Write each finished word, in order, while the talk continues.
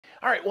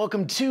All right,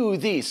 welcome to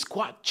the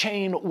squat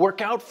chain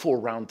workout for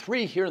round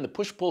 3 here in the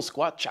push-pull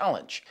squat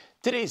challenge.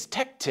 Today's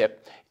tech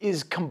tip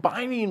is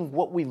combining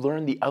what we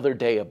learned the other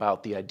day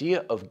about the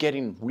idea of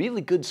getting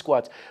really good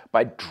squats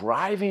by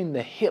driving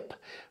the hip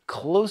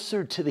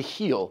closer to the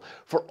heel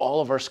for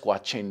all of our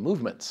squat chain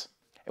movements.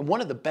 And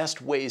one of the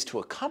best ways to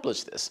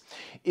accomplish this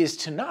is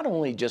to not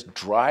only just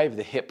drive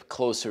the hip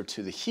closer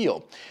to the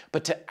heel,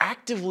 but to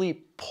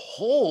actively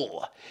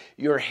pull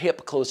your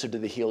hip closer to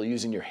the heel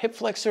using your hip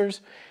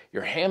flexors,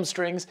 your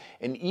hamstrings,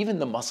 and even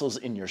the muscles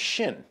in your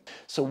shin.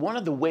 So one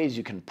of the ways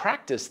you can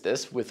practice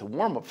this with a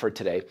warm-up for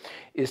today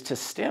is to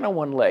stand on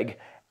one leg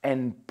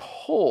and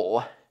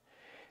pull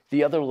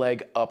the other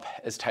leg up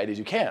as tight as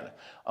you can.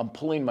 I'm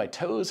pulling my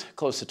toes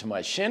closer to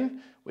my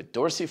shin with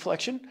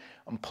dorsiflexion.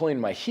 I'm pulling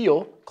my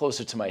heel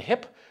closer to my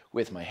hip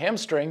with my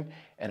hamstring,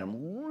 and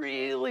I'm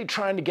really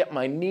trying to get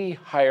my knee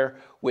higher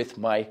with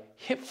my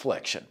hip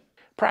flexion.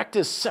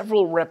 Practice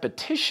several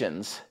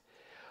repetitions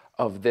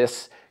of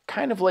this,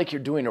 kind of like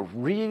you're doing a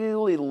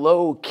really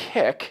low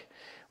kick,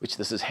 which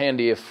this is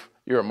handy if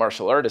you're a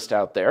martial artist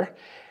out there,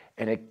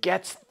 and it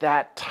gets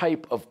that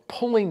type of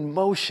pulling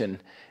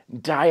motion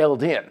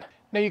dialed in.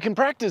 Now you can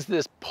practice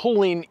this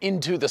pulling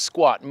into the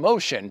squat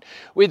motion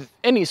with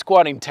any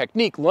squatting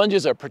technique.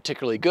 Lunges are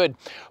particularly good,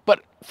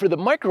 but for the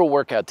micro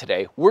workout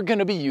today, we're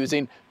gonna be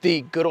using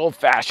the good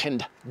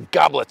old-fashioned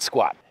goblet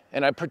squat.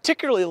 And I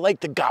particularly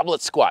like the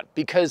goblet squat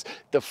because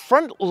the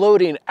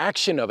front-loading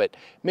action of it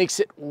makes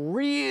it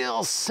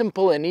real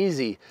simple and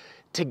easy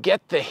to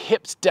get the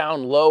hips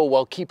down low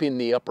while keeping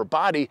the upper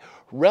body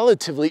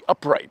relatively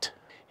upright.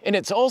 And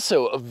it's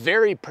also a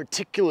very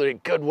particularly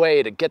good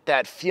way to get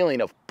that feeling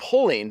of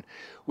pulling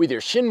with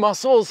your shin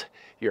muscles,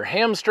 your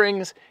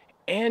hamstrings,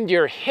 and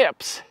your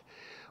hips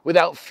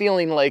without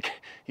feeling like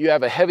you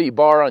have a heavy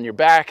bar on your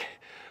back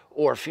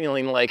or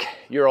feeling like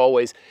you're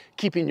always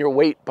keeping your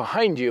weight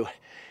behind you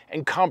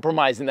and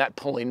compromising that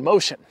pulling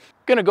motion.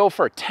 Gonna go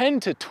for 10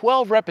 to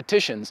 12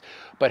 repetitions,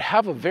 but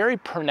have a very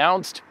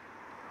pronounced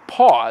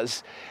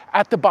pause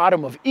at the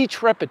bottom of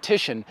each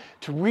repetition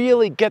to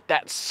really get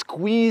that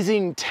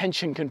squeezing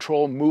tension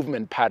control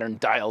movement pattern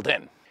dialed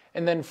in.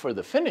 And then for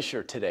the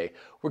finisher today,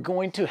 we're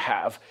going to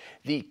have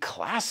the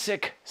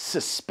classic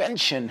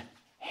suspension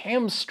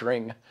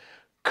hamstring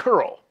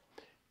curl.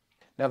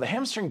 Now the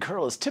hamstring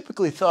curl is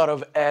typically thought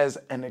of as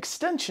an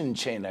extension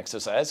chain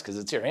exercise because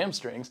it's your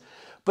hamstrings,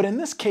 but in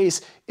this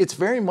case, it's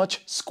very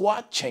much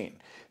squat chain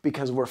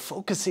because we're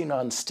focusing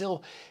on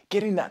still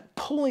getting that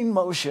pulling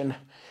motion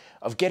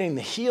of getting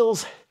the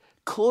heels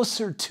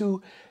closer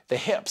to the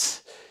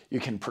hips. You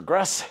can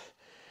progress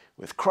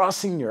with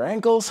crossing your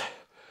ankles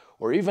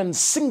or even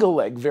single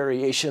leg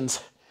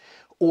variations,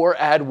 or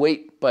add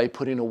weight by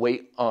putting a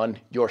weight on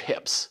your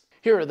hips.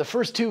 Here are the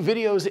first 2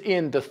 videos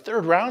in the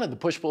 3rd round of the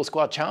push-pull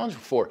squat challenge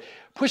for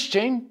push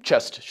chain,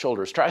 chest,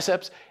 shoulders,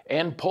 triceps,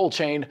 and pull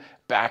chain,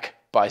 back,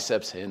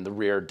 biceps, and the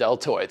rear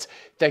deltoids.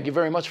 Thank you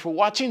very much for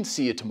watching.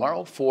 See you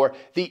tomorrow for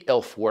the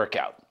ELF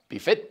workout. Be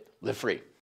fit, live free.